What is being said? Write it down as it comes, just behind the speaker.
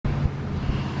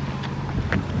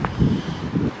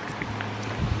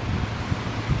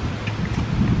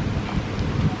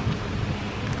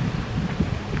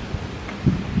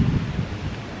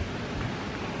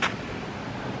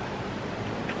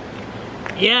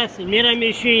Yes, in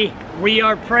Miramichi, we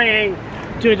are praying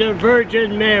to the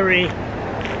Virgin Mary,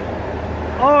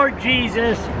 or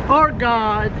Jesus, or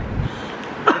God,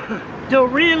 to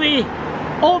really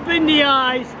open the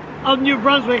eyes of New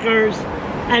Brunswickers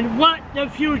and what the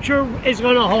future is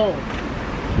going to hold.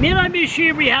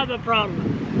 Miramichi, we have a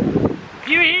problem. If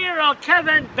you hear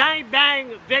Kevin Bang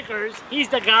Bang Vickers, he's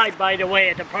the guy, by the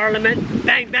way, at the Parliament.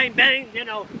 Bang, bang, bang, you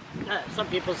know, some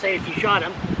people say if you shot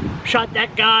him, shot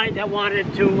that guy that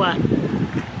wanted to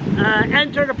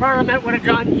enter the Parliament with a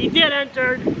gun. He did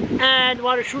enter and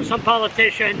wanted to shoot some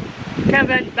politician.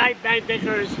 Kevin Bang Bang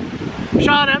Vickers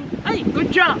shot him. Hey,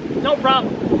 good job, no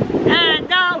problem. And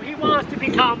now he wants to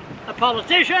become a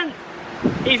politician.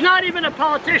 He's not even a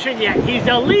politician yet. He's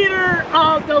the leader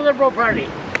of the Liberal Party.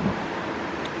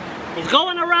 He's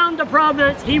going around the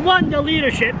province. He won the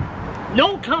leadership.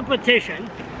 No competition.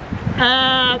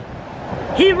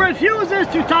 He refuses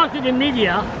to talk to the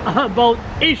media about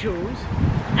issues.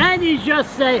 And he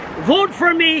just say, vote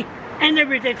for me and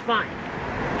everything's fine.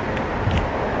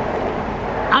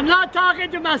 I'm not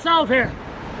talking to myself here.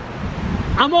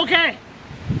 I'm okay.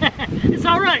 It's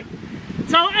all right.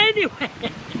 So anyway,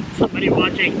 somebody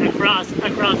watching across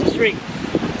the street.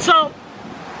 So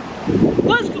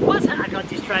what's I got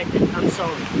distracted. I'm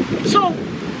sorry. So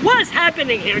what's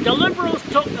happening here? The Liberals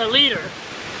took a leader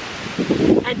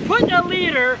and put a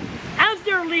leader as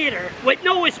their leader with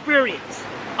no experience.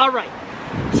 All right.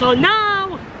 So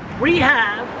now we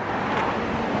have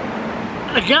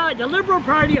a guy, the Liberal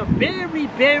Party, are very,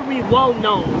 very well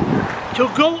known to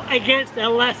go against the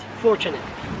less fortunate.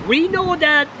 We know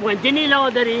that when Denis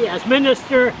Lauderdale, as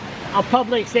Minister of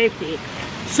Public Safety,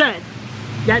 said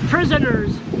that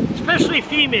prisoners, especially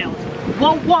females,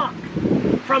 will walk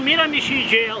from Miramichi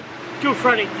Jail to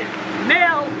Fredericton.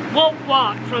 Male won't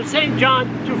walk from St. John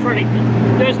to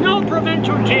Fredericton. There's no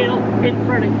provincial jail in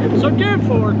Fredericton. So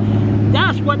therefore,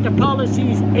 that's what the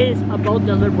policies is about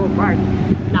the Liberal Party.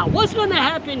 Now, what's going to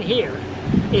happen here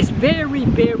is very,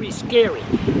 very scary,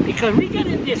 because we get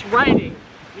in this writing,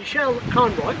 Michelle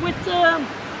Conroy, with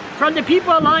from the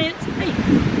People Alliance. Hey,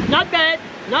 not bad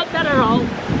at all.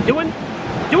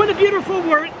 Doing a beautiful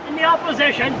work in the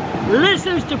opposition,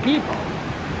 listens to people.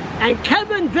 And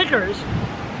Kevin Vickers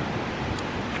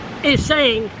is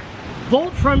saying,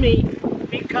 vote for me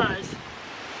because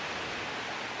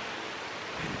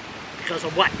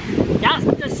of what? That's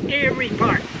the scary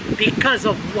part. Because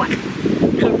of what?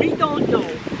 Because we don't know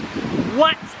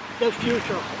what the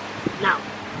future holds. Now,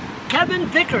 Kevin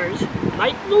Vickers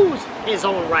might lose his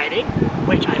own writing,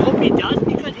 which I hope he does,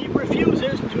 because he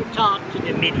refuses to talk to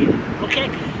the media. Okay?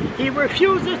 He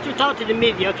refuses to talk to the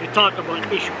media to talk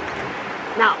about issues.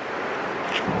 Now,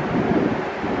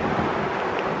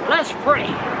 let's pray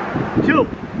to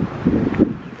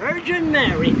Virgin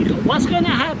Mary, because what's going to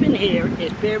happen here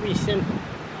is very simple.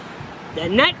 The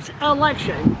next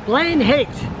election, Blaine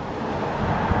Higgs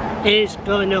is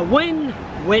going to win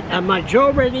with a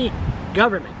majority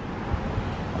government.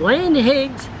 Blaine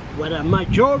Higgs with a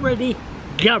majority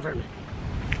government.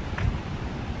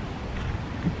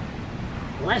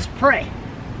 Let's pray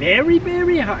very,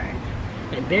 very hard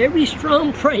and very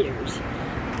strong prayers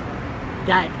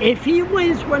that if he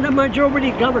wins with a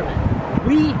majority government,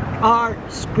 we are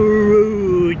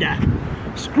screwed.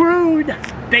 Screwed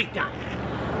big time.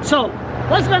 So,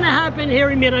 what's going to happen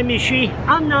here in Miramichi?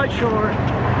 I'm not sure,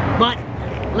 but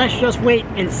let's just wait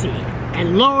and see.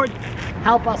 And Lord,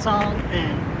 help us all,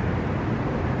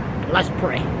 and let's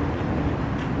pray.